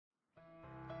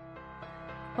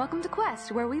Welcome to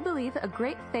Quest, where we believe a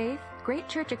great faith, great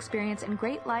church experience, and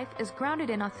great life is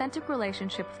grounded in authentic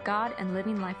relationship with God and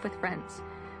living life with friends.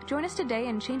 Join us today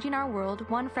in changing our world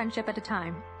one friendship at a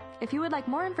time. If you would like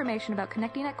more information about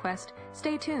connecting at Quest,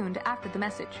 stay tuned after the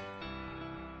message.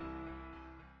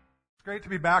 It's great to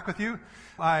be back with you.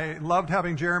 I loved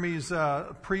having Jeremy's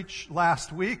preach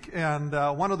last week, and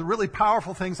one of the really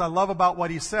powerful things I love about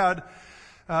what he said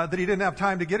that he didn't have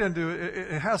time to get into,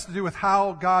 it has to do with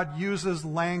how God uses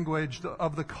language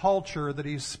of the culture that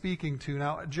he's speaking to.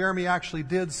 Now, Jeremy actually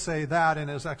did say that in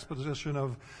his exposition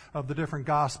of the different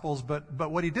Gospels, but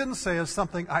what he didn't say is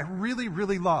something I really,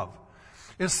 really love.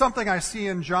 It's something I see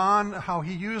in John, how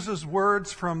he uses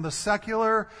words from the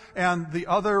secular and the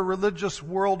other religious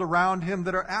world around him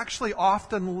that are actually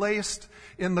often laced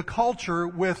in the culture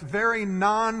with very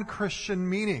non-Christian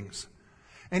meanings.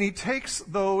 And he takes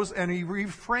those and he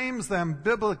reframes them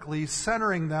biblically,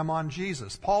 centering them on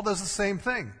Jesus. Paul does the same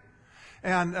thing.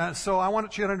 And so I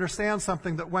want you to understand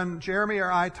something, that when Jeremy or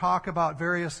I talk about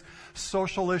various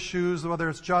social issues, whether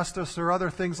it's justice or other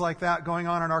things like that going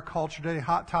on in our culture today,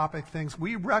 hot topic things,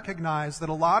 we recognize that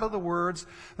a lot of the words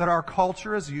that our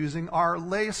culture is using are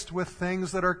laced with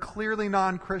things that are clearly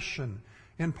non-Christian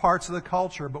in parts of the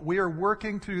culture. But we are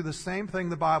working to do the same thing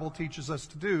the Bible teaches us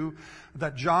to do,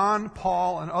 that John,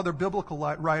 Paul, and other biblical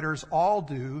writers all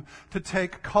do, to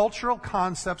take cultural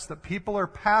concepts that people are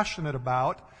passionate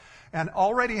about and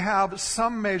already have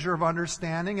some measure of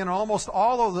understanding. In almost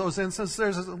all of those instances,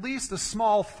 there's at least a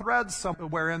small thread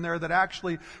somewhere in there that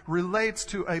actually relates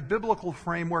to a biblical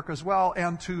framework as well,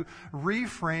 and to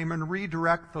reframe and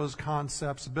redirect those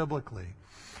concepts biblically.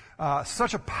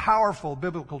 Such a powerful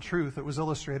biblical truth that was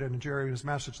illustrated in Jerry's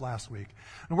message last week.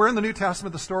 And we're in the New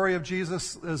Testament. The story of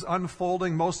Jesus is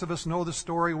unfolding. Most of us know the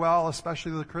story well,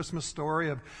 especially the Christmas story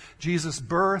of Jesus'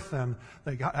 birth and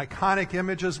the iconic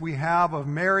images we have of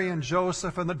Mary and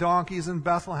Joseph and the donkeys in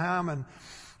Bethlehem. And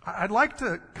I'd like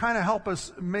to kind of help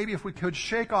us, maybe if we could,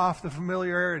 shake off the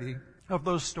familiarity of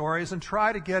those stories and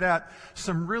try to get at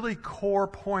some really core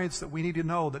points that we need to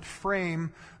know that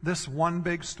frame this one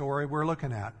big story we're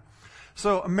looking at.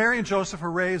 So Mary and Joseph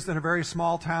were raised in a very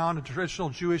small town, a traditional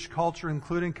Jewish culture,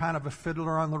 including kind of a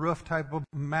fiddler on the roof type of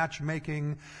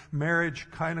matchmaking marriage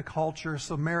kind of culture.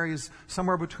 So Mary's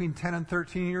somewhere between 10 and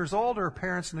 13 years old. Her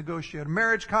parents negotiate a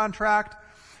marriage contract,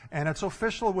 and it's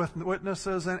official with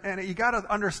witnesses. And you got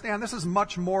to understand, this is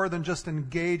much more than just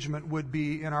engagement would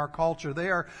be in our culture. They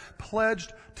are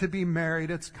pledged to be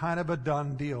married. It's kind of a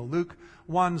done deal. Luke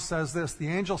 1 says this: "The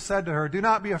angel said to her, 'Do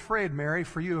not be afraid, Mary,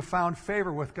 for you have found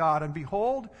favor with God. And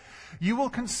behold, you will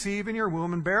conceive in your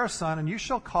womb and bear a son, and you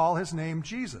shall call his name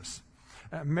Jesus.'"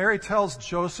 Mary tells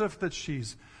Joseph that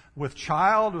she's with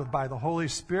child by the Holy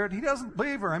Spirit. He doesn't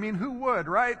believe her. I mean, who would,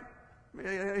 right?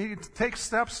 He takes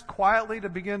steps quietly to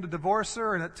begin to divorce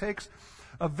her, and it takes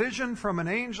a vision from an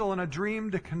angel and a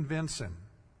dream to convince him.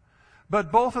 But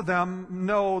both of them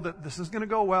know that this is going to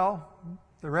go well.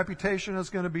 Their reputation is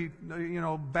going to be,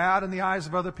 bad in the eyes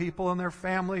of other people in their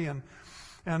family, and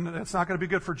it's not going to be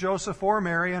good for Joseph or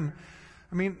Mary. And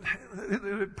I mean,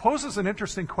 it poses an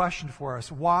interesting question for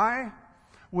us. Why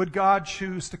would God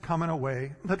choose to come in a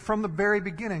way that from the very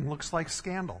beginning looks like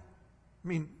scandal? I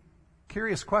mean,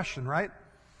 curious question, right?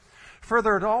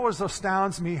 Further, it always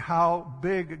astounds me how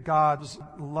big God's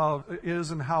love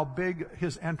is and how big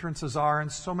his entrances are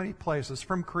in so many places,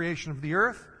 from creation of the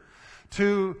earth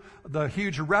to the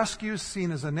huge rescues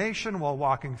seen as a nation while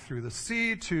walking through the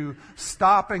sea, to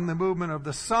stopping the movement of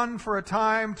the sun for a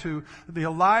time, to the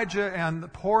Elijah and the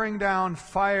pouring down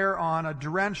fire on a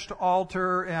drenched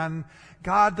altar. And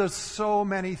God does so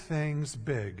many things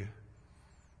big.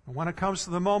 And when it comes to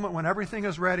the moment when everything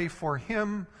is ready for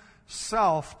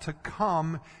himself to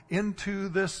come into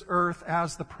this earth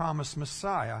as the promised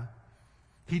Messiah,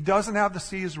 he doesn't have the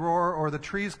seas roar or the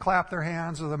trees clap their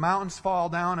hands or the mountains fall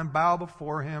down and bow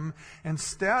before him.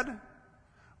 Instead,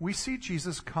 we see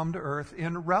Jesus come to earth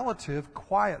in relative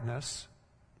quietness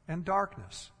and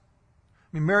darkness.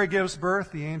 I mean, Mary gives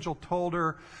birth. The angel told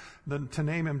her to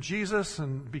name him Jesus,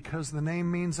 and because the name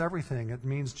means everything. It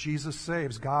means Jesus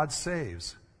saves, God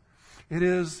saves. It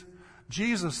is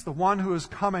Jesus, the one who is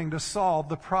coming to solve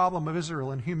the problem of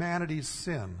Israel and humanity's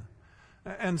sin.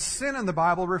 And sin in the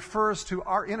Bible refers to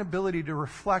our inability to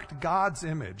reflect God's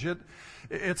image.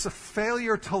 It's a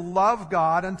failure to love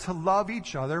God and to love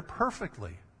each other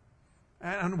perfectly.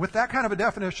 And with that kind of a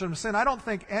definition of sin, I don't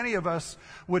think any of us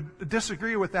would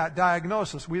disagree with that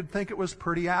diagnosis. We'd think it was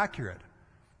pretty accurate.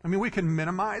 I mean, we can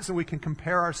minimize and we can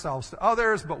compare ourselves to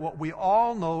others, but what we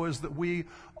all know is that we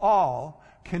all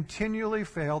continually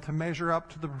fail to measure up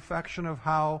to the perfection of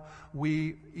how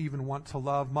we even want to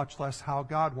love, much less how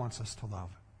God wants us to love.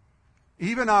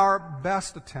 Even our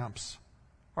best attempts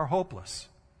are hopeless.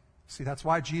 See, that's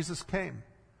why Jesus came.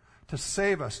 To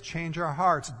save us, change our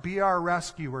hearts, be our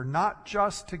rescuer, not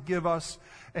just to give us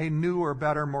a new or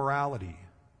better morality.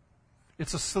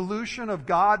 It's a solution of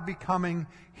God becoming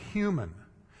human,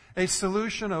 a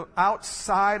solution of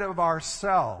outside of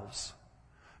ourselves.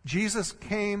 Jesus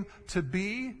came to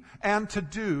be and to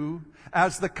do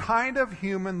as the kind of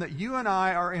human that you and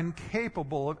I are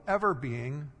incapable of ever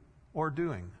being or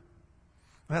doing.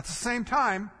 And at the same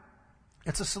time,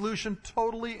 it's a solution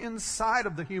totally inside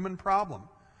of the human problem.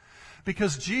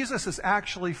 Because Jesus is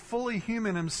actually fully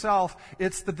human himself,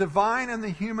 it's the divine and the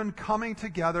human coming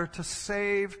together to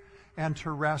save and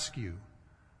to rescue.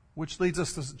 Which leads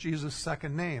us to Jesus'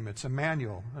 second name. It's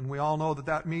Emmanuel. And we all know that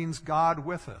that means God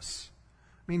with us.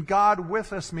 I mean, God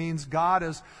with us means God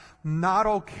is not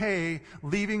okay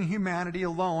leaving humanity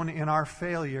alone in our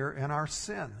failure and our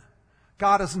sin.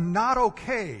 God is not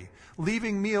okay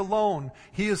leaving me alone.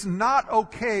 He is not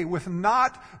okay with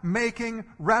not making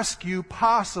rescue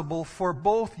possible for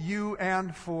both you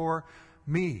and for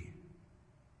me.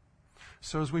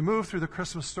 So as we move through the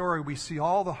Christmas story, we see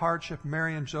all the hardship,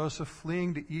 Mary and Joseph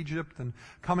fleeing to Egypt and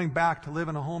coming back to live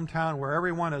in a hometown where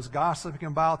everyone is gossiping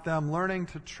about them, learning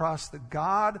to trust that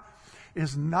God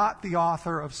is not the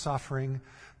author of suffering.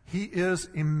 He is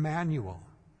Emmanuel.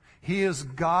 He is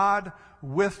God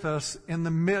with us in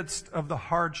the midst of the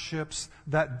hardships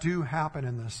that do happen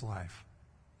in this life.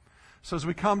 So as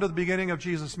we come to the beginning of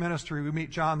Jesus' ministry, we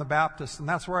meet John the Baptist, and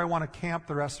that's where I want to camp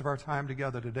the rest of our time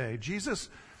together today. Jesus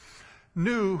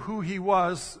knew who he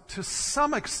was to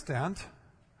some extent,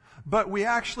 but we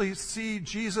actually see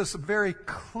Jesus very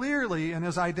clearly in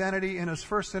his identity in his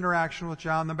first interaction with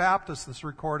John the Baptist that's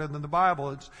recorded in the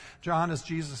Bible. John is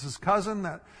Jesus' cousin,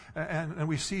 and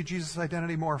we see Jesus'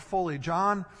 identity more fully.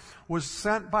 John was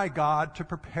sent by God to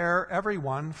prepare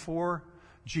everyone for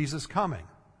Jesus' coming.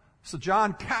 So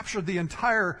John captured the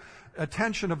entire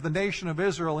attention of the nation of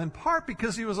Israel, in part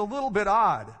because he was a little bit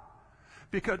odd.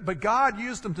 But God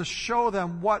used him to show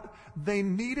them what they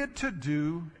needed to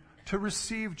do to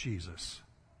receive Jesus.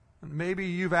 And maybe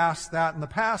you've asked that in the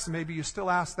past, and maybe you still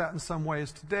ask that in some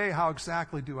ways today. How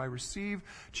exactly do I receive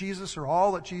Jesus, or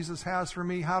all that Jesus has for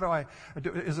me?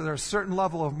 Is there a certain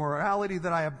level of morality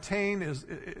that I obtain?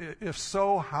 If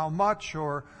so, how much?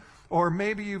 Or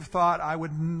maybe you've thought,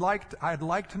 I'd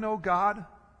like to know God,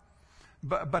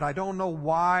 but I don't know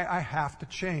why I have to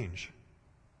change.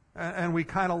 And we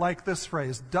kind of like this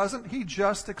phrase, doesn't he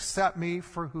just accept me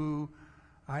for who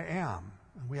I am?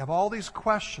 And we have all these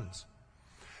questions.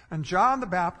 And John the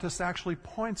Baptist actually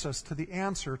points us to the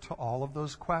answer to all of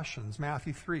those questions.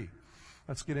 Matthew 3.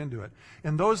 Let's get into it.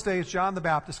 In those days, John the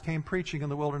Baptist came preaching in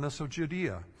the wilderness of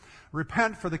Judea.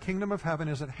 Repent, for the kingdom of heaven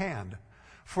is at hand.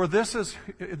 For this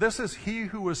is he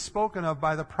who was spoken of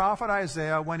by the prophet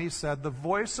Isaiah when he said, the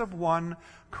voice of one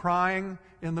crying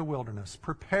in the wilderness,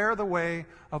 prepare the way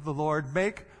of the Lord,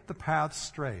 make the path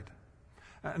straight.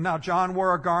 Now John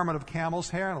wore a garment of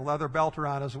camel's hair and a leather belt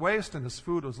around his waist, and his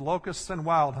food was locusts and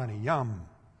wild honey. Yum.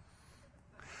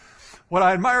 What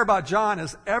I admire about John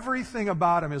is everything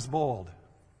about him is bold.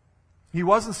 He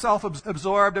wasn't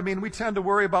self-absorbed. I mean, we tend to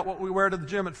worry about what we wear to the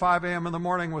gym at 5 a.m. in the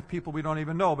morning with people we don't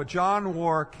even know. But John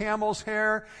wore camel's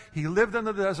hair. He lived in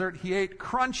the desert. He ate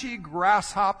crunchy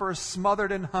grasshoppers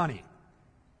smothered in honey.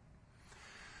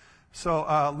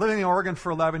 So living in Oregon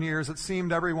for 11 years, it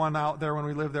seemed everyone out there when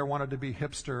we lived there wanted to be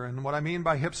hipster. And what I mean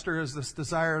by hipster is this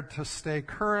desire to stay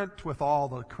current with all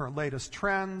the current latest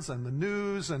trends and the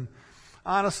news. And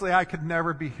honestly, I could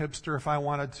never be hipster if I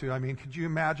wanted to. I mean, could you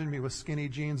imagine me with skinny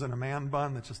jeans and a man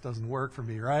bun? That just doesn't work for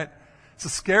me, right? It's a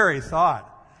scary thought.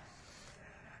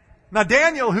 Now,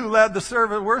 Daniel, who led the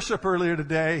servant worship earlier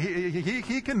today,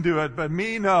 he can do it, but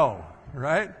me, no,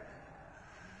 right?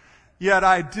 Yet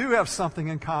I do have something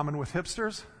in common with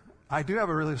hipsters. I do have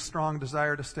a really strong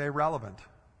desire to stay relevant.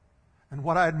 And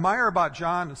what I admire about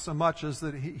John so much is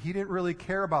that he didn't really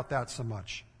care about that so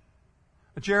much.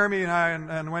 Jeremy and I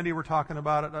and Wendy were talking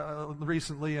about it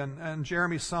recently, and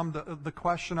Jeremy summed the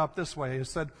question up this way. He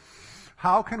said,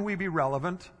 how can we be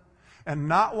relevant and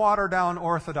not water down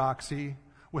orthodoxy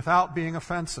without being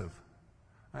offensive?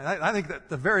 I think that at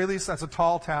the very least that's a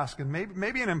tall task, and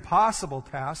maybe an impossible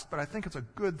task, but I think it's a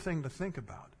good thing to think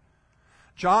about.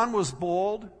 John was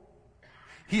bold.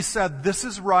 He said this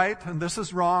is right and this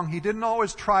is wrong. He didn't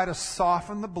always try to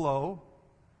soften the blow.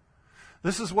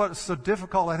 This is what's so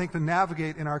difficult, I think, to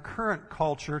navigate in our current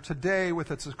culture today with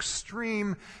its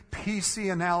extreme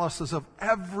PC analysis of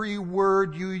every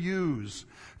word you use,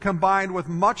 combined with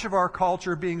much of our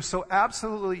culture being so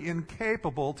absolutely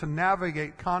incapable to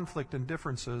navigate conflict and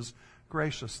differences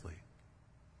graciously.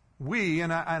 We,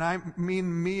 and I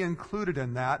mean me included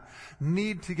in that,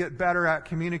 need to get better at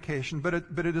communication. But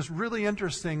it is really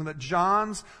interesting that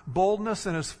John's boldness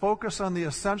and his focus on the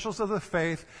essentials of the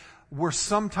faith were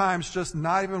sometimes just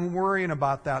not even worrying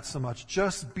about that so much,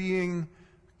 just being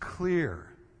clear.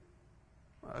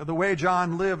 The way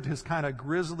John lived, his kind of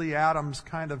Grizzly Adams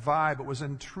kind of vibe, it was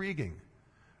intriguing,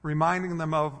 reminding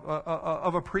them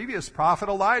of a previous prophet,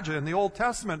 Elijah, in the Old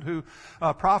Testament, who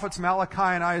prophets Malachi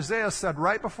and Isaiah said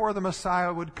right before the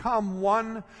Messiah would come,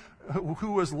 one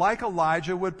who was like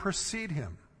Elijah would precede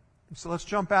him. So let's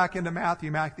jump back into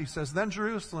Matthew. Matthew says, "Then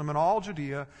Jerusalem and all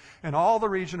Judea and all the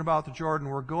region about the Jordan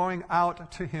were going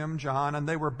out to him, John, and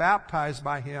they were baptized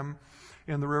by him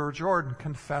in the river Jordan,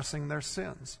 confessing their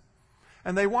sins."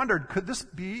 And they wondered, could this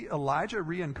be Elijah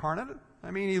reincarnated?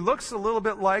 I mean, he looks a little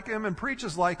bit like him and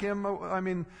preaches like him. I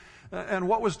mean, and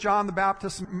what was John the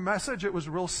Baptist's message? It was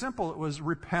real simple. It was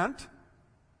repent,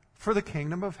 for the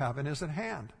kingdom of heaven is at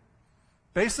hand.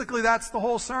 Basically, that's the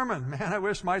whole sermon. Man, I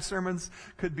wish my sermons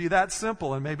could be that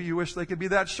simple, and maybe you wish they could be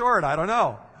that short. I don't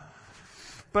know.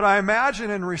 But I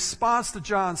imagine in response to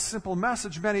John's simple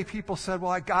message, many people said,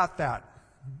 well, I got that.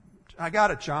 I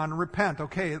got it, John. Repent.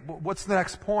 Okay, what's the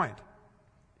next point?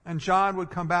 And John would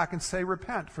come back and say,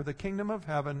 repent, for the kingdom of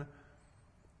heaven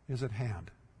is at hand.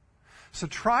 So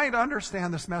trying to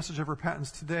understand this message of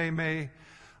repentance today may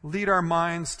lead our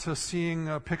minds to seeing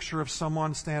a picture of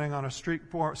someone standing on a street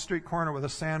corner with a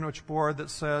sandwich board that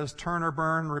says, turn or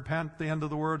burn, repent, the end of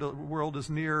the world is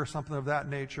near, or something of that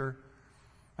nature.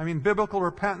 I mean, biblical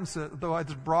repentance, though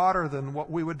it's broader than what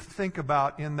we would think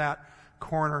about in that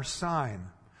corner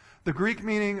sign. The Greek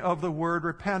meaning of the word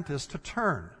repent is to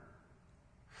turn.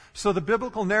 So the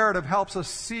biblical narrative helps us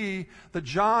see that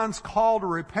John's call to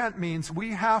repent means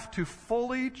we have to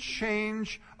fully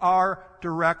change our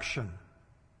direction.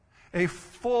 A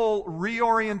full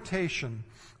reorientation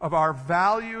of our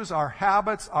values, our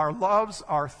habits, our loves,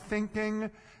 our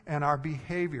thinking, and our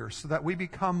behavior, so that we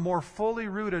become more fully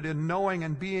rooted in knowing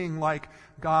and being like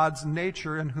God's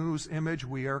nature in whose image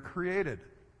we are created.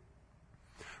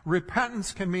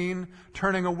 Repentance can mean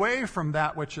turning away from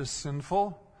that which is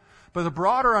sinful, but the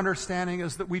broader understanding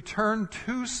is that we turn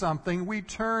to something, we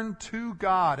turn to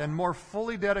God, and more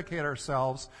fully dedicate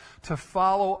ourselves to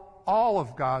follow all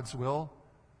of God's will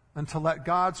and to let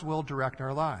God's will direct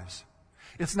our lives.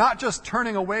 It's not just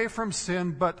turning away from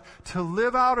sin, but to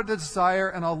live out a desire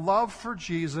and a love for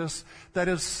Jesus that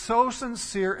is so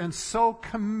sincere and so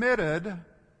committed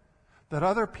that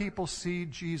other people see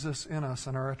Jesus in us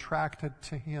and are attracted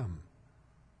to him.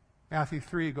 Matthew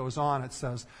 3 goes on, it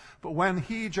says, "But when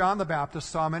he, John the Baptist,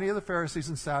 saw many of the Pharisees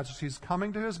and Sadducees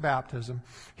coming to his baptism,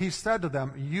 he said to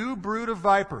them, 'You brood of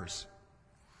vipers,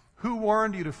 who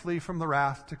warned you to flee from the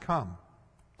wrath to come?'"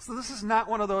 So this is not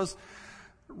one of those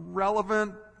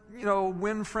relevant,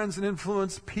 win friends and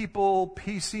influence people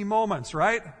PC moments,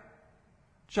 right?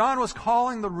 John was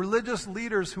calling the religious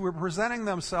leaders who were presenting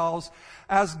themselves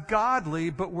as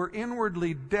godly but were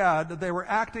inwardly dead. They were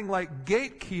acting like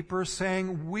gatekeepers,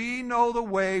 saying, "We know the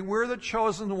way, we're the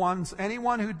chosen ones.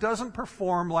 Anyone who doesn't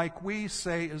perform like we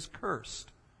say is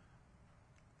cursed."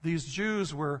 These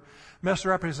Jews were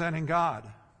misrepresenting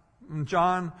God. And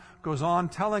John goes on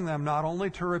telling them not only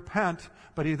to repent,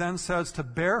 but he then says to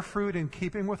bear fruit in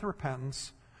keeping with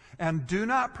repentance. "And do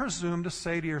not presume to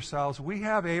say to yourselves, 'We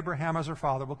have Abraham as our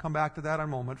father.'" We'll come back to that in a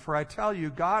moment. "For I tell you,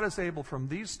 God is able from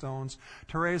these stones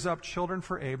to raise up children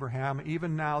for Abraham.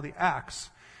 Even now the axe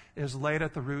is laid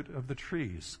at the root of the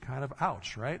trees." Kind of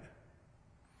ouch, right?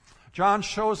 John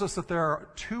shows us that there are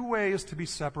two ways to be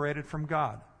separated from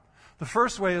God. The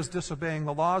first way is disobeying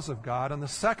the laws of God, and the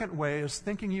second way is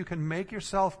thinking you can make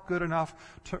yourself good enough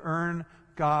to earn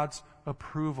God's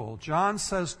approval. John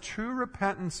says true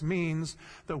repentance means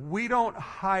that we don't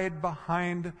hide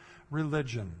behind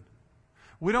religion.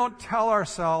 We don't tell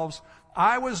ourselves,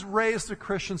 "I was raised a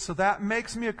Christian, so that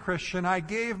makes me a Christian. I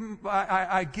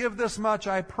give this much,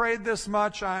 I prayed this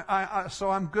much, so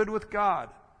I'm good with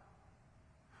God."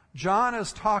 John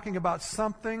is talking about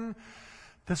something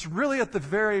that's really at the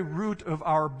very root of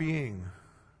our being.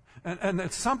 And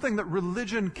it's something that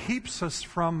religion keeps us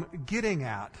from getting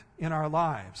at in our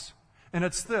lives. And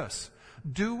it's this: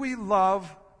 do we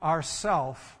love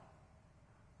ourselves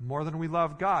more than we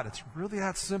love God? It's really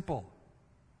that simple.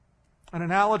 An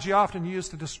analogy often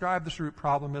used to describe this root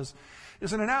problem is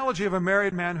an analogy of a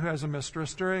married man who has a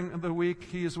mistress. During the week,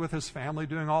 he is with his family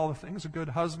doing all the things a good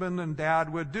husband and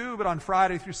dad would do, but on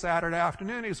Friday through Saturday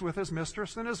afternoon, he's with his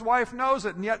mistress, and his wife knows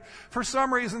it. And yet, for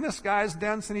some reason, this guy's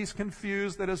dense and he's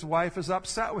confused that his wife is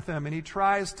upset with him. And he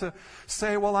tries to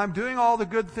say, well, I'm doing all the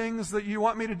good things that you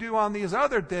want me to do on these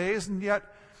other days, and yet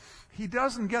he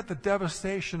doesn't get the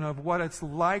devastation of what it's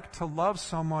like to love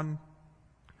someone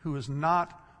who is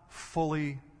not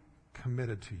fully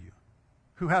committed to you,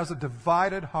 who has a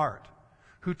divided heart,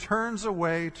 who turns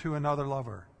away to another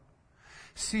lover.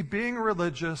 See, being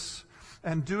religious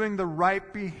and doing the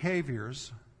right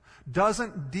behaviors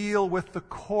doesn't deal with the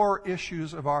core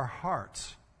issues of our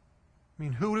hearts. I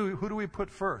mean, who do we put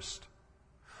first?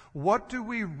 What do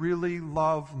we really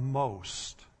love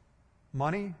most?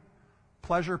 Money,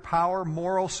 pleasure, power,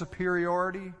 moral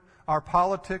superiority, our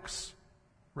politics,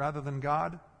 rather than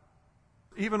God?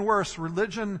 Even worse,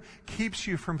 religion keeps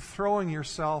you from throwing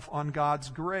yourself on God's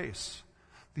grace,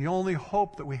 the only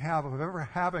hope that we have of ever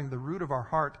having the root of our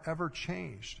heart ever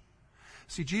changed.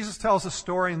 See, Jesus tells a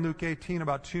story in Luke 18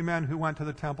 about two men who went to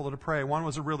the temple to pray. One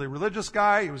was a really religious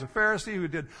guy. He was a Pharisee who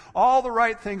did all the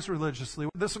right things religiously.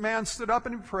 This man stood up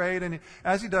and he prayed, and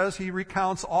as he does, he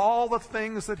recounts all the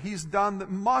things that he's done that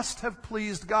must have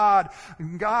pleased God.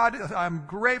 God, I'm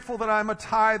grateful that I'm a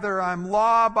tither, I'm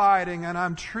law-abiding, and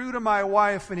I'm true to my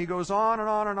wife. And he goes on and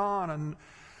on and on. And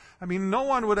I mean, no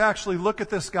one would actually look at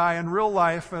this guy in real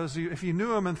life if you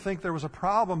knew him and think there was a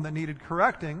problem that needed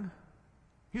correcting.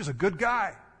 He was a good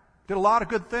guy, did a lot of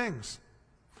good things.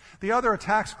 The other, a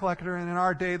tax collector, and in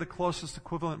our day the closest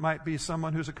equivalent might be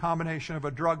someone who's a combination of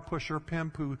a drug pusher,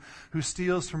 pimp, who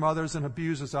steals from others and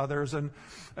abuses others. And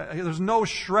there's no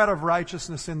shred of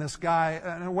righteousness in this guy.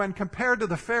 And when compared to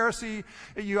the Pharisee,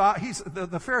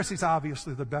 the Pharisee's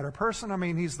obviously the better person. I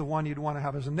mean, he's the one you'd want to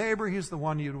have as a neighbor. He's the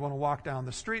one you'd want to walk down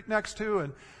the street next to.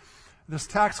 And this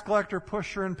tax collector,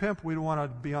 pusher, and pimp, we'd want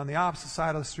to be on the opposite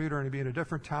side of the street, or to be in a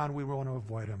different town. We want to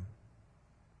avoid him.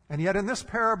 And yet in this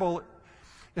parable,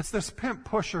 it's this pimp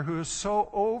pusher who is so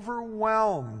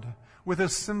overwhelmed with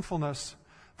his sinfulness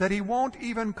that he won't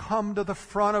even come to the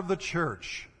front of the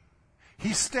church.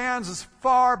 He stands as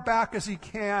far back as he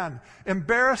can,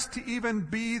 embarrassed to even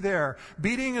be there,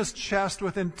 beating his chest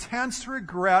with intense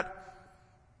regret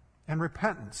and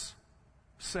repentance,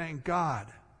 saying, God,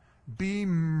 be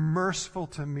merciful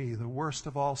to me, the worst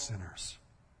of all sinners.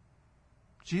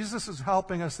 Jesus is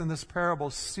helping us in this parable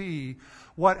see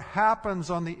what happens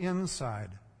on the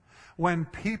inside when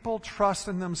people trust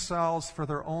in themselves for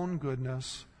their own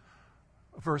goodness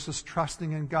versus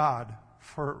trusting in God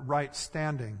for right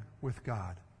standing with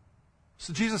God.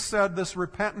 So Jesus said this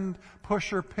repentant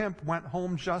pusher pimp went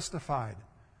home justified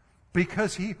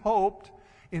because he hoped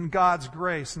in God's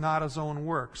grace, not his own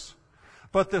works.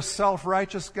 But this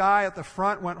self-righteous guy at the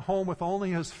front went home with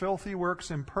only his filthy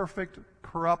works, imperfect,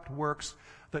 corrupt works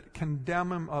that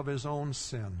condemn him of his own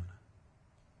sin.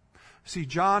 See,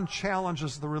 John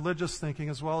challenges the religious thinking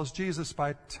as well as Jesus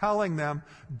by telling them,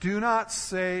 do not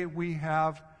say we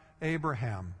have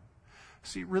Abraham.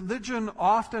 See, religion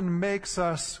often makes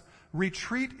us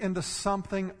retreat into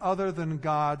something other than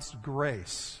God's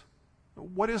grace.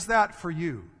 What is that for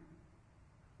you?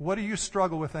 What do you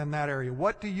struggle with in that area?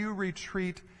 What do you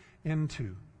retreat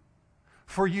into?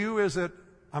 For you, is it,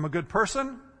 I'm a good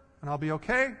person and I'll be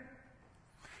okay?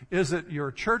 Is it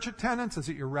your church attendance? Is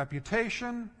it your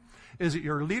reputation? Is it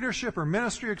your leadership or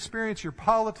ministry experience, your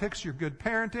politics, your good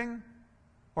parenting,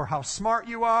 or how smart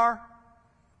you are?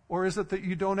 Or is it that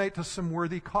you donate to some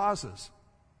worthy causes?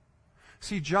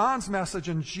 See, John's message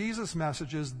and Jesus'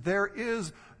 message is there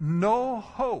is no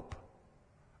hope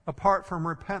apart from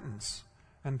repentance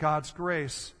and God's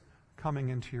grace coming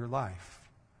into your life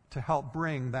to help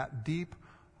bring that deep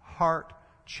heart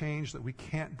change that we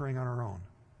can't bring on our own.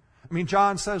 I mean,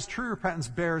 John says true repentance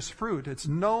bears fruit. It's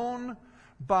known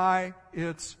by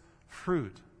its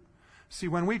fruit. See,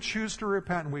 when we choose to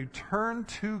repent and we turn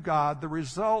to God, the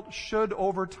result should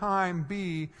over time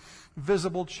be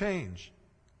visible change.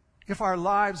 If our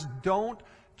lives don't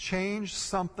change,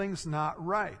 something's not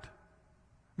right.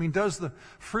 I mean, does the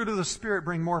fruit of the Spirit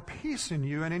bring more peace in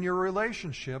you and in your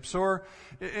relationships? Or,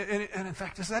 and in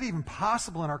fact, is that even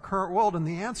possible in our current world? And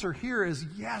the answer here is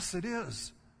yes, it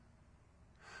is.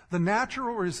 The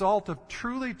natural result of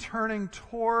truly turning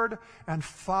toward and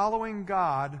following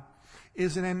God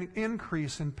is an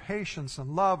increase in patience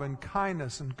and love and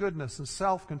kindness and goodness and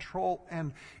self-control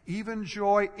and even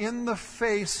joy in the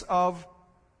face of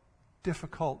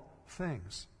difficult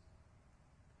things.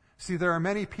 See, there are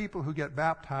many people who get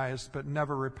baptized but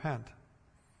never repent.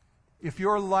 If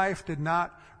your life did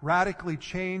not radically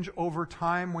change over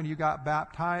time when you got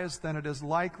baptized, then it is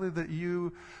likely that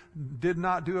you did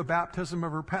not do a baptism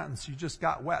of repentance. You just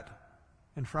got wet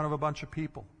in front of a bunch of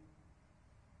people.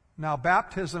 Now,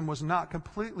 baptism was not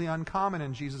completely uncommon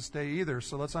in Jesus' day either,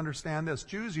 so let's understand this.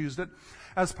 Jews used it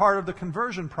as part of the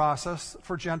conversion process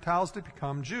for Gentiles to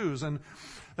become Jews, and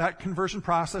that conversion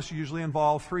process usually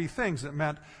involved three things. It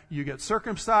meant you get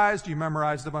circumcised, you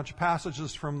memorized a bunch of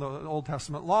passages from the Old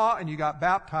Testament law, and you got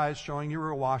baptized, showing you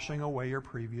were washing away your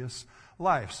previous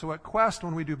life. So at Quest,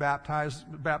 when we do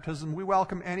baptism, we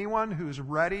welcome anyone who's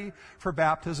ready for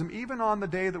baptism, even on the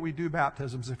day that we do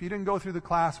baptisms. If you didn't go through the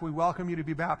class, we welcome you to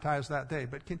be baptized that day.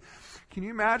 But can you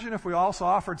imagine if we also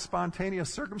offered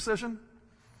spontaneous circumcision?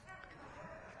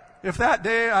 If that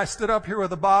day I stood up here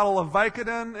with a bottle of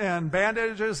Vicodin and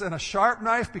bandages and a sharp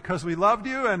knife because we loved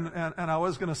you, and I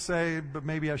was going to say, but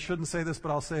maybe I shouldn't say this, but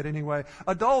I'll say it anyway,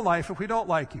 a dull knife if we don't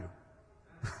like you.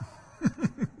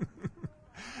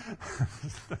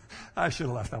 I should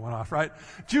have left that one off, right?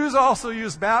 Jews also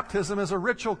used baptism as a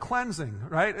ritual cleansing,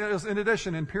 right? It was in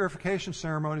addition in purification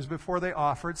ceremonies before they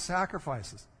offered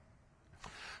sacrifices.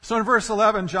 So in verse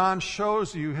 11, John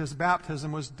shows you his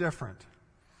baptism was different.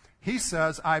 He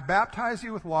says, I baptize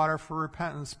you with water for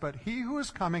repentance, but he who is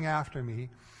coming after me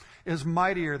is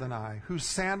mightier than I, whose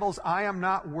sandals I am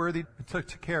not worthy to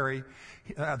carry.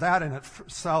 That in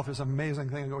itself is an amazing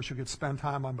thing I wish we could spend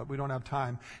time on, but we don't have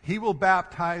time. He will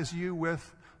baptize you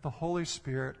with the Holy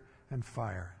Spirit and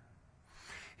fire.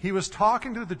 He was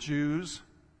talking to the Jews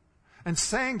and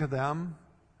saying to them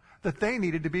that they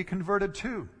needed to be converted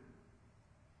too.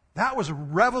 That was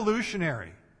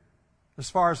revolutionary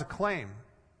as far as a claim.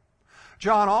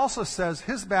 John also says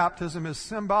his baptism is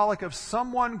symbolic of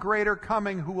someone greater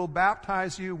coming who will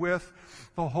baptize you with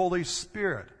the Holy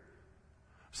Spirit.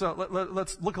 So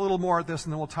let's look a little more at this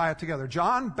and then we'll tie it together.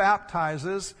 John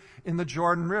baptizes in the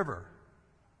Jordan River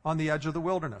on the edge of the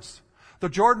wilderness. The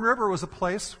Jordan River was a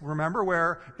place, remember,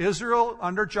 where Israel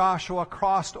under Joshua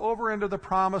crossed over into the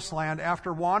Promised Land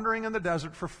after wandering in the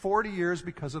desert for 40 years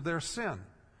because of their sin.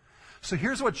 So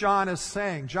here's what John is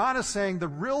saying. John is saying the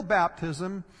real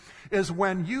baptism is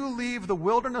when you leave the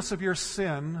wilderness of your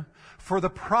sin for the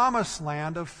promised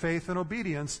land of faith and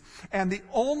obedience. And the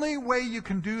only way you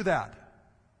can do that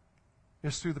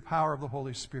is through the power of the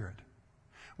Holy Spirit,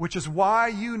 which is why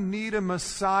you need a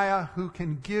Messiah who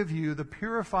can give you the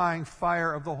purifying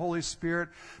fire of the Holy Spirit,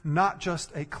 not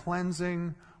just a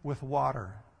cleansing with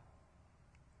water.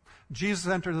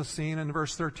 Jesus entered the scene in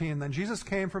verse 13. Then Jesus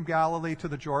came from Galilee to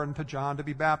the Jordan to John to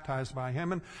be baptized by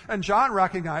him. And John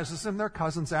recognizes him. They're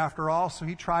cousins after all. So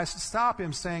he tries to stop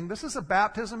him, saying, this is a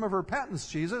baptism of repentance,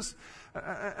 Jesus.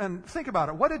 And think about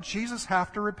it. What did Jesus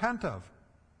have to repent of?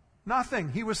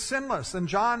 Nothing. He was sinless. And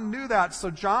John knew that.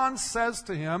 So John says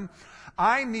to him,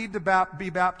 I need to be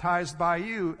baptized by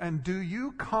you. And do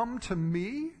you come to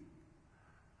me?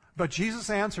 But Jesus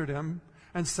answered him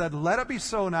and said, let it be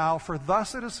so now, for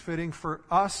thus it is fitting for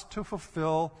us to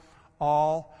fulfill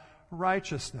all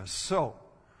righteousness. So,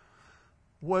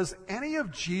 was any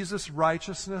of Jesus'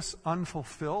 righteousness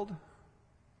unfulfilled?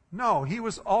 No, he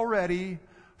was already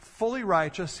fully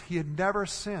righteous. He had never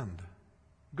sinned.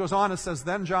 It goes on and says,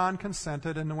 then John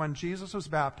consented, and when Jesus was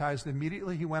baptized,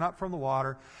 immediately he went up from the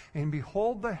water, and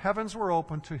behold, the heavens were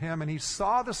opened to him, and he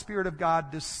saw the Spirit of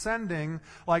God descending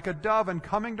like a dove and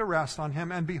coming to rest on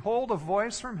him. And behold, a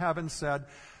voice from heaven said,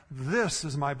 this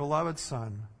is my beloved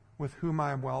Son, with whom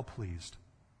I am well pleased.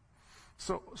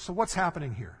 So what's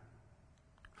happening here?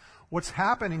 What's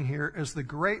happening here is the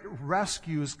great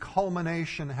rescue's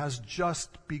culmination has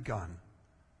just begun.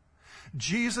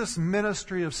 Jesus'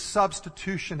 ministry of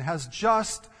substitution has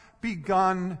just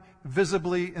begun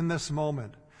visibly in this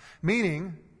moment.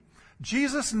 Meaning,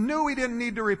 Jesus knew he didn't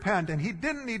need to repent, and he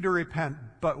didn't need to repent,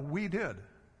 but we did.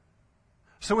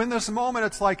 So in this moment,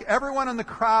 it's like everyone in the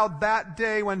crowd that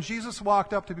day when Jesus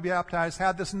walked up to be baptized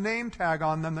had this name tag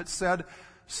on them that said,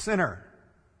 sinner.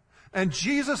 And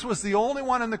Jesus was the only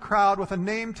one in the crowd with a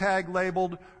name tag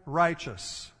labeled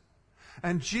righteous.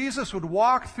 And Jesus would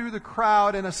walk through the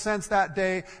crowd, in a sense, that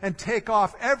day and take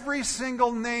off every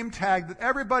single name tag that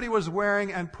everybody was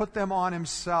wearing and put them on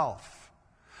himself.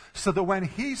 So that when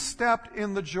he stepped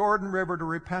in the Jordan River to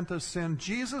repent of sin,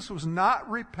 Jesus was not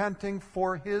repenting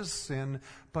for his sin,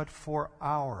 but for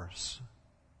ours.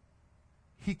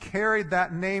 He carried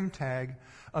that name tag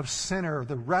of sinner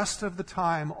the rest of the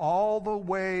time, all the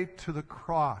way to the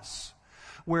cross,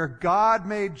 where God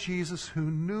made Jesus, who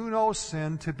knew no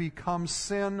sin, to become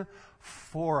sin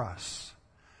for us.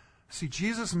 See,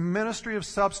 Jesus' ministry of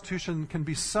substitution can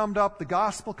be summed up, the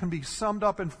gospel can be summed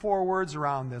up in 4 words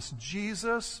around this.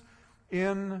 Jesus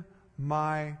in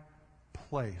my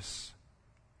place.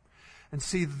 And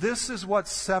see, this is what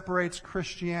separates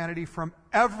Christianity from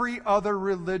every other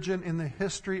religion in the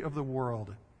history of the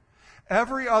world.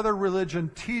 Every other religion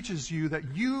teaches you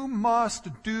that you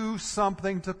must do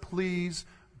something to please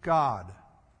God.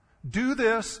 Do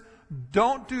this,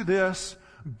 don't do this,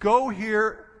 go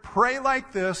here, pray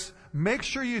like this, make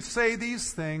sure you say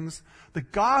these things. The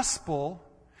gospel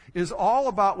is all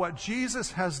about what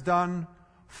Jesus has done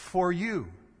for you.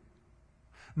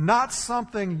 Not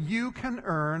something you can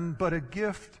earn, but a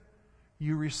gift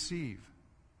you receive.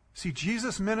 See,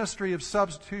 Jesus' ministry of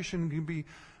substitution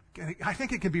I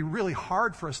think it can be really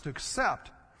hard for us to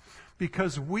accept,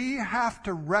 because we have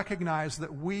to recognize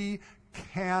that we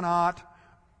cannot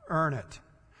earn it.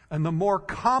 And the more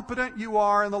competent you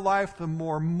are in the life, the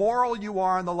more moral you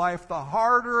are in the life, the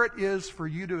harder it is for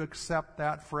you to accept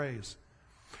that phrase.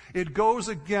 It goes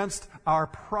against our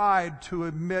pride to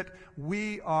admit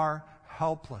we are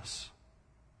helpless.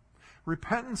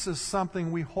 Repentance is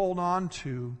something we hold on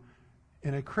to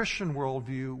in a Christian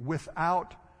worldview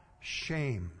without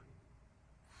shame.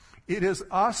 It is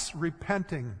us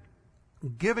repenting,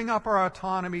 giving up our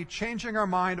autonomy, changing our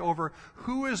mind over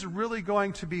who is really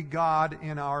going to be God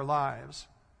in our lives.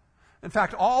 In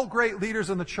fact, all great leaders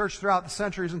in the church throughout the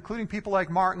centuries, including people like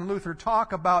Martin Luther,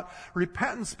 talk about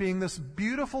repentance being this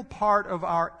beautiful part of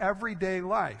our everyday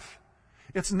life.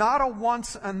 It's not a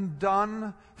once and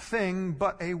done thing,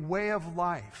 but a way of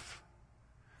life.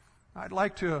 I'd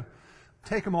like to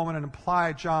take a moment and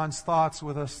apply John's thoughts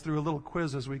with us through a little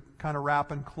quiz as we kind of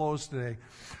wrap and close today.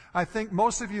 I think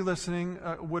most of you listening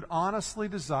would honestly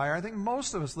desire, I think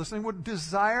most of us listening would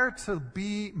desire to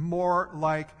be more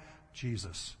like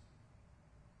Jesus.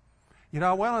 You know,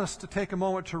 I want us to take a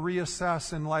moment to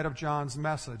reassess in light of John's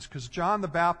message, because John the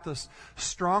Baptist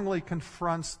strongly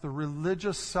confronts the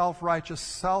religious, self-righteous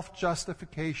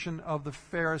self-justification of the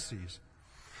Pharisees.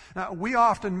 Now, we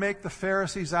often make the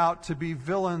Pharisees out to be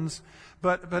villains,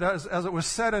 but as it was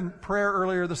said in prayer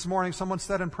earlier this morning, someone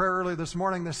said in prayer earlier this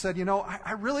morning, they said, you know,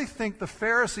 I really think the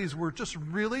Pharisees were just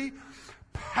really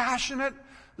passionate,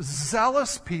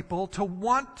 zealous people to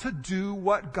want to do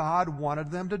what God wanted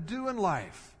them to do in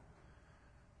life.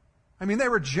 I mean, they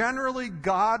were generally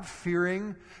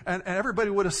God-fearing, and everybody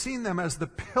would have seen them as the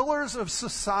pillars of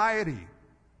society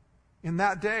in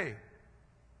that day.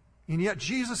 And yet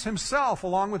Jesus himself,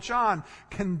 along with John,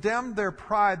 condemned their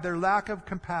pride, their lack of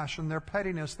compassion, their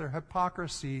pettiness, their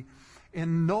hypocrisy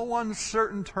in no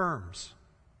uncertain terms.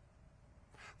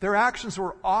 Their actions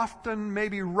were often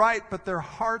maybe right, but their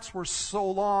hearts were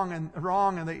so wrong,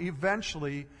 and they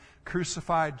eventually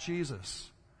crucified Jesus.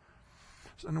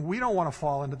 And we don't want to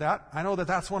fall into that. I know that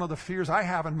that's one of the fears I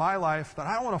have in my life, that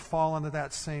I don't want to fall into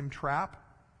that same trap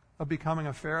of becoming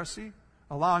a Pharisee,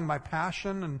 allowing my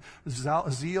passion and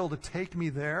zeal to take me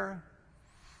there.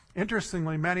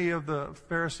 Interestingly, many of the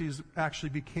Pharisees actually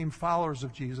became followers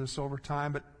of Jesus over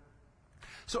time.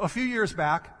 So a few years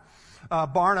back,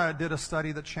 Barna did a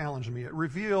study that challenged me. It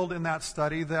revealed in that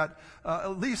study that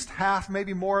at least half,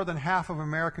 maybe more than half of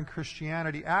American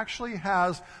Christianity actually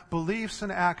has beliefs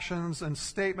and actions and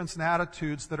statements and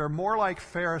attitudes that are more like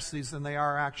Pharisees than they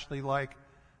are actually like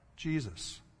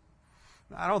Jesus.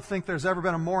 I don't think there's ever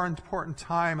been a more important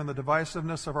time in the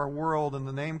divisiveness of our world and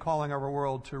the name-calling of our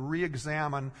world to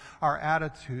re-examine our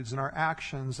attitudes and our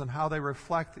actions and how they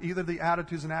reflect either the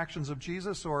attitudes and actions of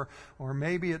Jesus or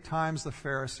maybe at times the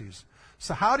Pharisees.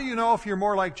 So how do you know if you're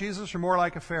more like Jesus or more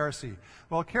like a Pharisee?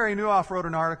 Well, Carrie Nieuwhof wrote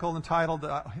an article entitled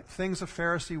Things a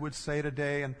Pharisee Would Say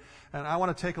Today, and I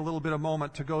want to take a little bit of a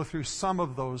moment to go through some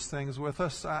of those things with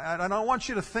us. I don't want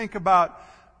you to think about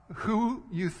who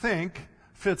you think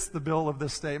fits the bill of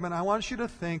this statement. I want you to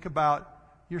think about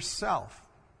yourself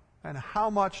and how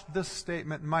much this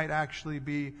statement might actually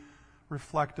be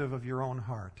reflective of your own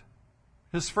heart.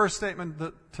 His first statement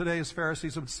that today's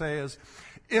Pharisees would say is,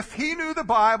 if he knew the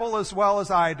Bible as well as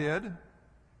I did,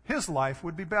 his life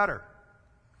would be better.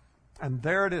 And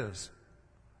there it is.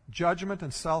 Judgment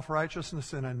and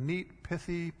self-righteousness in a neat,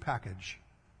 pithy package.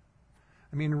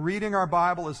 I mean, reading our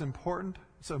Bible is important.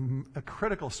 It's a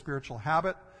critical spiritual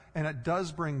habit, and it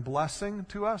does bring blessing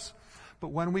to us. But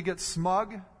when we get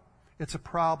smug, it's a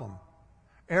problem.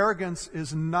 Arrogance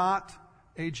is not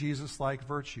a Jesus-like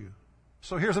virtue.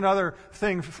 So here's another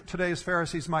thing today's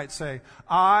Pharisees might say.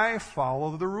 I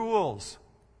follow the rules.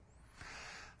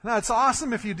 Now, it's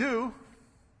awesome if you do,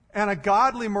 and a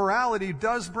godly morality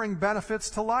does bring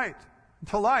benefits to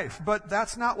life, but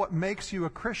that's not what makes you a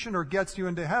Christian or gets you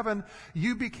into heaven.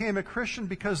 You became a Christian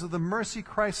because of the mercy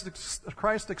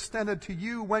Christ extended to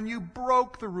you when you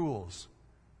broke the rules.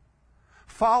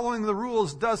 Following the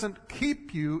rules doesn't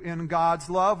keep you in God's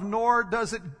love, nor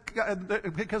does it,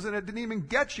 because it didn't even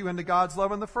get you into God's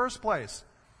love in the first place.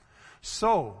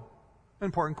 So,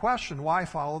 important question, why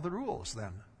follow the rules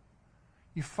then?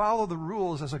 You follow the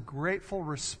rules as a grateful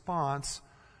response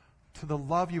to the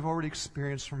love you've already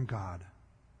experienced from God.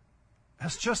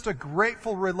 As just a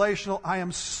grateful relational, I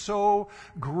am so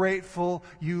grateful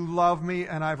you love me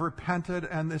and I've repented,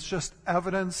 and it's just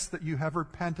evidence that you have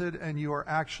repented and you are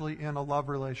actually in a love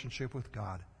relationship with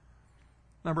God.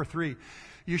 Number 3,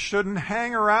 you shouldn't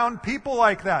hang around people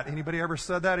like that. Anybody ever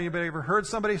said that? Anybody ever heard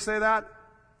somebody say that?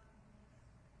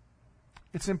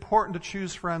 It's important to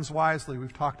choose friends wisely.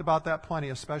 We've talked about that plenty,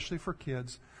 especially for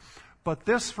kids. But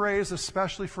this phrase,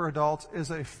 especially for adults,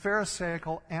 is a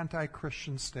Pharisaical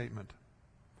anti-Christian statement.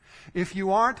 If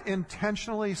you aren't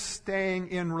intentionally staying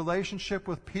in relationship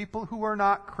with people who are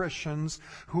not Christians,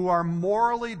 who are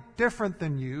morally different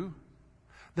than you,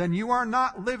 then you are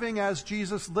not living as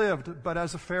Jesus lived, but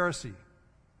as a Pharisee.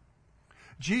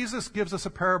 Jesus gives us a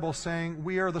parable saying,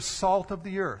 we are the salt of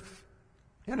the earth.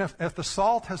 And if the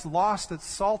salt has lost its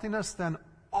saltiness, then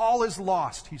all is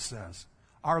lost, he says.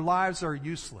 Our lives are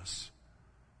useless.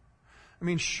 I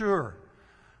mean, sure,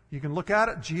 you can look at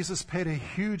it. Jesus paid a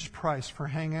huge price for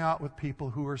hanging out with people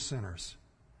who were sinners.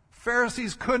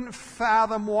 Pharisees couldn't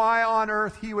fathom why on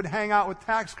earth he would hang out with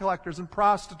tax collectors and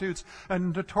prostitutes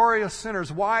and notorious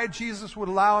sinners. Why Jesus would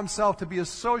allow himself to be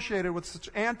associated with such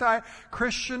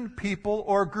anti-Christian people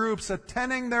or groups,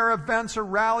 attending their events or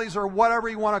rallies or whatever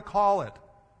you want to call it.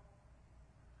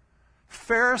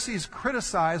 Pharisees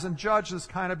criticize and judge this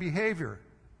kind of behavior,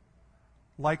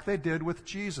 like they did with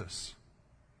Jesus.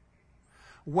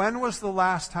 When was the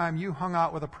last time you hung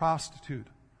out with a prostitute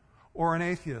or an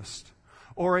atheist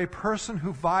or a person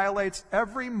who violates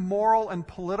every moral and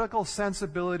political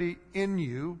sensibility in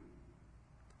you,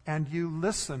 and you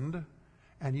listened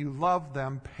and you loved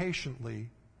them patiently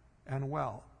and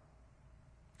well?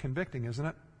 Convicting, isn't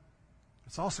it?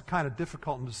 It's also kind of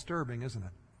difficult and disturbing, isn't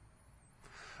it?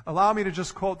 Allow me to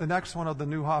just quote the next one of the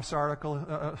Neuhoff's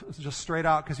article, just straight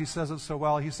out, because he says it so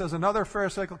well. He says, another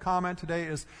Pharisaical comment today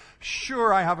is,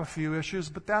 sure, I have a few issues,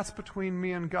 but that's between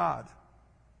me and God.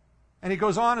 And he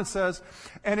goes on and says,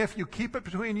 and if you keep it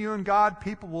between you and God,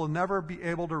 people will never be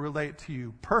able to relate to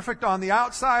you. Perfect on the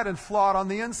outside and flawed on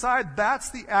the inside, that's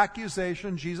the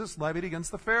accusation Jesus levied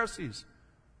against the Pharisees.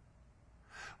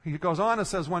 He goes on and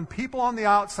says, when people on the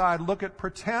outside look at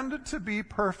pretend to be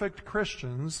perfect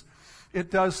Christians, it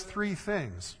does 3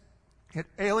 things. It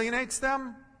alienates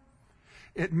them.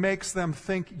 It makes them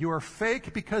think you're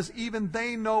fake because even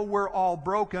they know we're all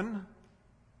broken.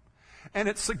 And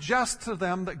it suggests to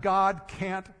them that God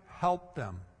can't help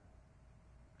them.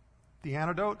 The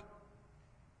antidote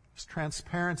is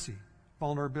transparency,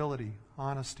 vulnerability,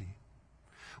 honesty.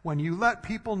 When you let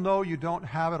people know you don't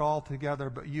have it all together,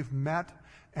 but you've met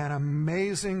an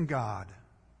amazing God,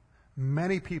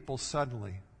 many people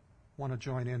suddenly want to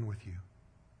join in with you.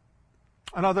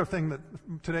 Another thing that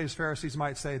today's Pharisees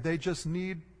might say, they just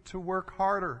need to work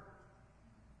harder.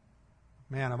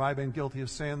 Man, have I been guilty of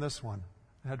saying this one.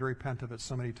 I had to repent of it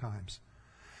so many times.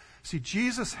 See,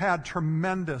 Jesus had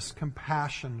tremendous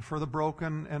compassion for the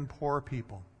broken and poor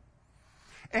people.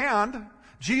 And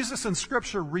Jesus in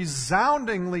Scripture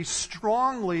resoundingly,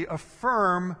 strongly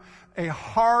affirm a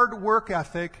hard work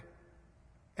ethic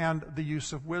and the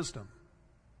use of wisdom.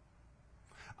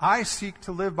 I seek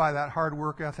to live by that hard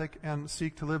work ethic and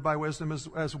seek to live by wisdom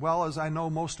as well as I know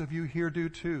most of you here do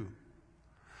too.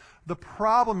 The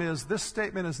problem is this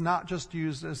statement is not just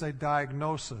used as a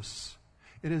diagnosis.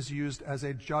 It is used as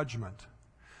a judgment.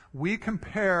 We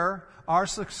compare our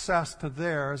success to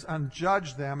theirs and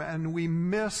judge them, and we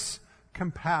miss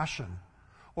compassion.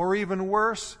 Or even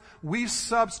worse, we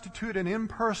substitute an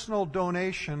impersonal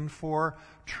donation for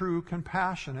true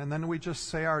compassion. And then we just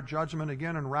say our judgment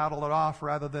again and rattle it off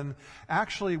rather than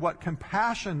actually what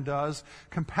compassion does.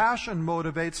 Compassion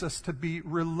motivates us to be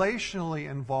relationally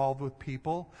involved with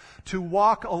people, to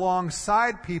walk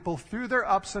alongside people through their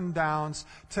ups and downs,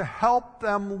 to help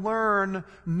them learn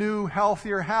new,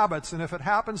 healthier habits. And if it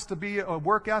happens to be a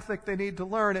work ethic they need to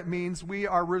learn, it means we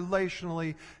are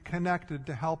relationally connected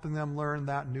to helping them learn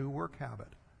that new work habit.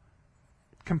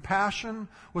 Compassion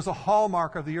was a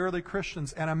hallmark of the early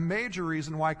Christians and a major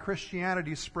reason why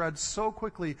Christianity spread so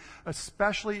quickly,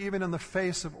 especially even in the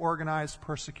face of organized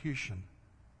persecution.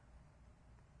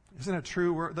 Isn't it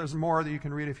true? There's more that you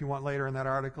can read if you want later in that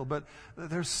article, but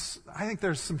I think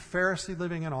there's some Pharisee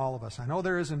living in all of us. I know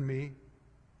there is in me.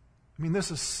 I mean,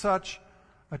 this is such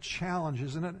a challenge,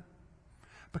 isn't it?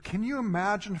 But can you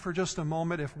imagine for just a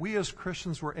moment if we as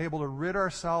Christians were able to rid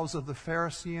ourselves of the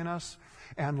Pharisee in us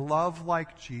and love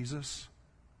like Jesus?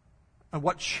 And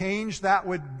what change that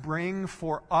would bring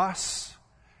for us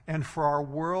and for our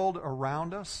world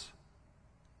around us?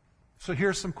 So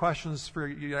here's some questions for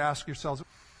you to ask yourselves.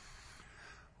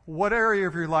 What area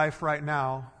of your life right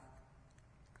now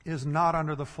is not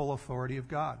under the full authority of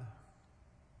God?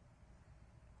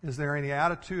 Is there any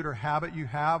attitude or habit you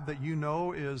have that you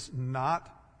know is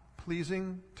not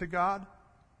pleasing to God?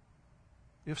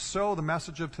 If so, the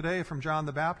message of today from John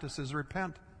the Baptist is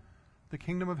repent. The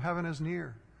kingdom of heaven is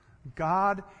near.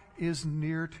 God is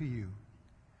near to you.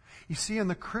 You see, in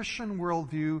the Christian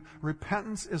worldview,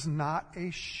 repentance is not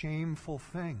a shameful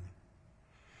thing.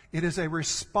 It is a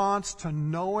response to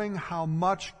knowing how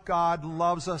much God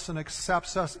loves us and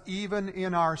accepts us even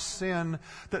in our sin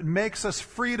that makes us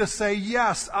free to say,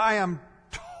 yes, I am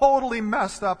totally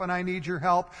messed up and I need your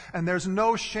help. And there's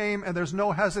no shame and there's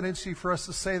no hesitancy for us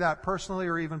to say that personally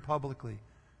or even publicly,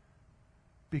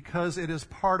 because it is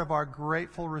part of our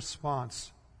grateful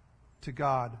response to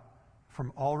God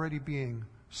from already being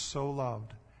so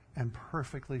loved and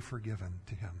perfectly forgiven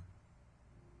to Him.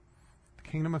 The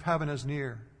kingdom of heaven is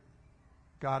near.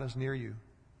 God is near you.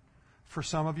 For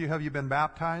some of you, have you been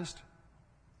baptized?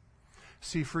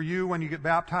 See, for you, when you get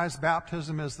baptized,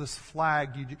 baptism is this flag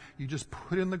you just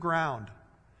put in the ground.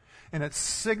 And it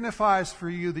signifies for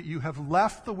you that you have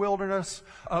left the wilderness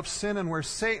of sin and where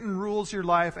Satan rules your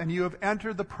life, and you have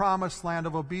entered the promised land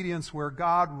of obedience where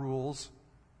God rules,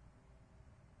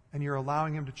 and you're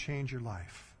allowing Him to change your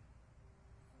life.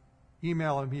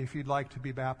 Email me if you'd like to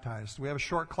be baptized. We have a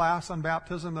short class on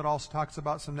baptism that also talks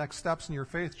about some next steps in your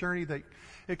faith journey. That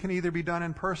it can either be done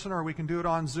in person or we can do it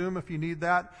on Zoom if you need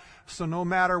that. So no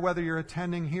matter whether you're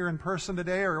attending here in person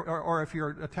today or if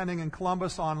you're attending in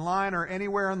Columbus online or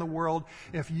anywhere in the world,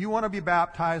 if you want to be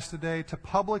baptized today to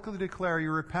publicly declare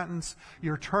your repentance,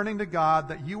 you're turning to God,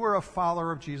 that you are a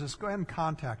follower of Jesus, go ahead and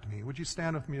contact me. Would you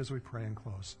stand with me as we pray and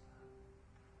close?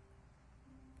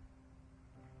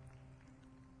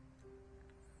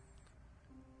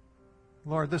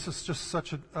 Lord, this is just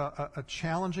such a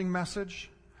challenging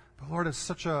message, but Lord, it's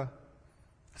such an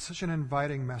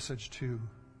inviting message too.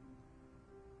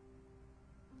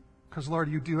 Because Lord,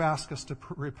 you do ask us to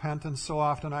repent, and so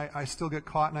often I still get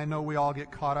caught, and I know we all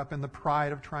get caught up in the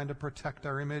pride of trying to protect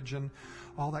our image and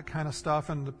all that kind of stuff,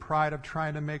 and the pride of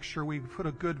trying to make sure we put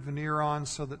a good veneer on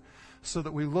so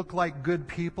that we look like good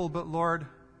people. But Lord,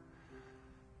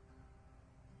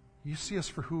 you see us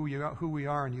for who we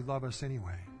are, and you love us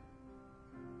anyway.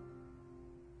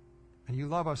 And you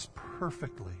love us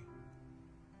perfectly.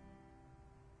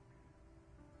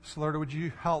 So Lord, would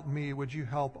you help me? Would you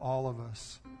help all of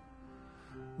us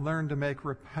learn to make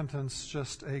repentance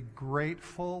just a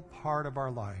grateful part of our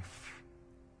life?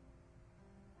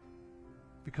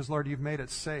 Because Lord, you've made it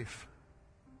safe.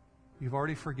 You've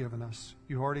already forgiven us.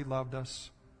 You've already loved us.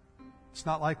 It's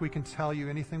not like we can tell you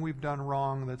anything we've done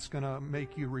wrong that's going to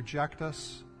make you reject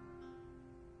us.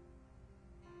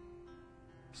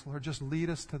 So Lord, just lead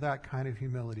us to that kind of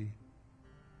humility.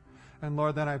 And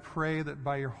Lord, then I pray that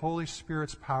by your Holy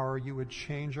Spirit's power, you would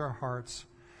change our hearts.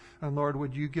 And Lord,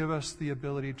 would you give us the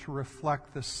ability to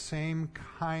reflect the same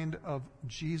kind of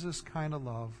Jesus kind of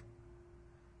love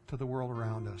to the world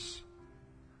around us.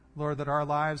 Lord, that our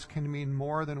lives can mean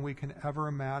more than we can ever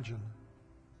imagine.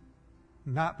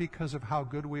 Not because of how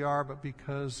good we are, but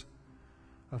because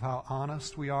of how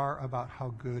honest we are about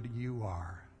how good you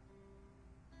are.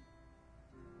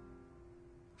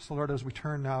 So Lord, as we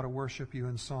turn now to worship you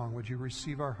in song, would you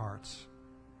receive our hearts?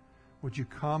 Would you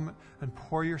come and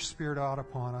pour your Spirit out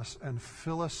upon us and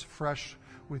fill us fresh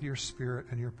with your Spirit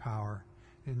and your power?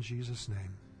 In Jesus'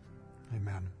 name,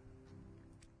 amen.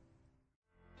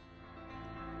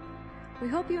 We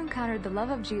hope you encountered the love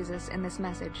of Jesus in this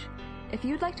message. If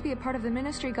you'd like to be a part of the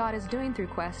ministry God is doing through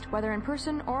Quest, whether in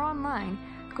person or online,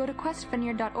 go to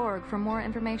questvineyard.org for more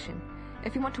information.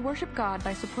 If you want to worship God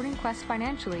by supporting Quest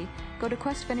financially, go to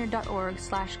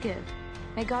questvineyard.org/give.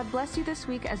 May God bless you this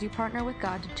week as you partner with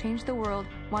God to change the world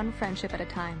one friendship at a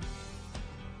time.